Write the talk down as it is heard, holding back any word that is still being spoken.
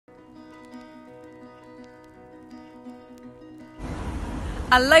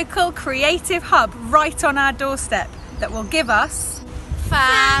a local creative hub right on our doorstep that will give us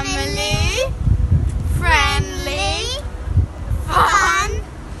family, friendly, fun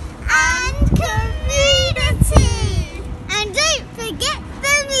and community. And don't forget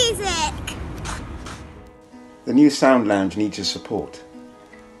the music. The new Sound Lounge needs your support.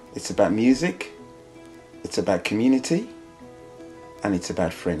 It's about music, it's about community, and it's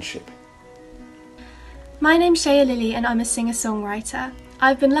about friendship. My name's Shaya Lily and I'm a singer-songwriter.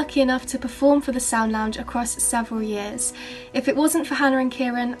 I've been lucky enough to perform for the Sound Lounge across several years. If it wasn't for Hannah and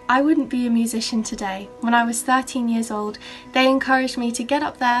Kieran, I wouldn't be a musician today. When I was 13 years old, they encouraged me to get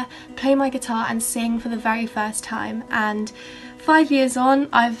up there, play my guitar and sing for the very first time. And 5 years on,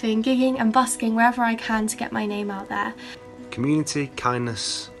 I've been gigging and busking wherever I can to get my name out there. Community,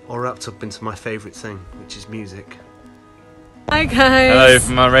 kindness, all wrapped up into my favourite thing, which is music. Hi guys! Hello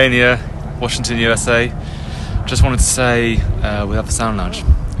from Irania, Washington, USA. Just wanted to say we have the Sound Lounge.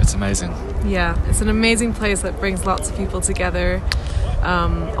 It's amazing. Yeah, it's an amazing place that brings lots of people together,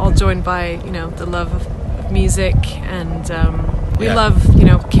 all joined by, the love of music, and we love,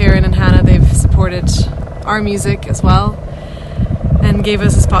 Kieran and Hannah. They've supported our music as well and gave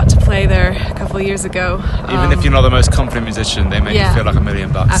us a spot to play there a couple of years ago. Even if you're not the most confident musician, they make you feel like $1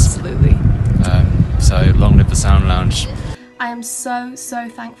 million. Absolutely. So long live the Sound Lounge. I am so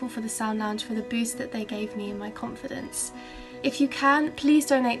thankful for the Sound Lounge for the boost that they gave me in my confidence. If you can, please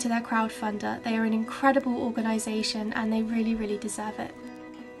donate to their crowdfunder. They are an incredible organisation and they really deserve it.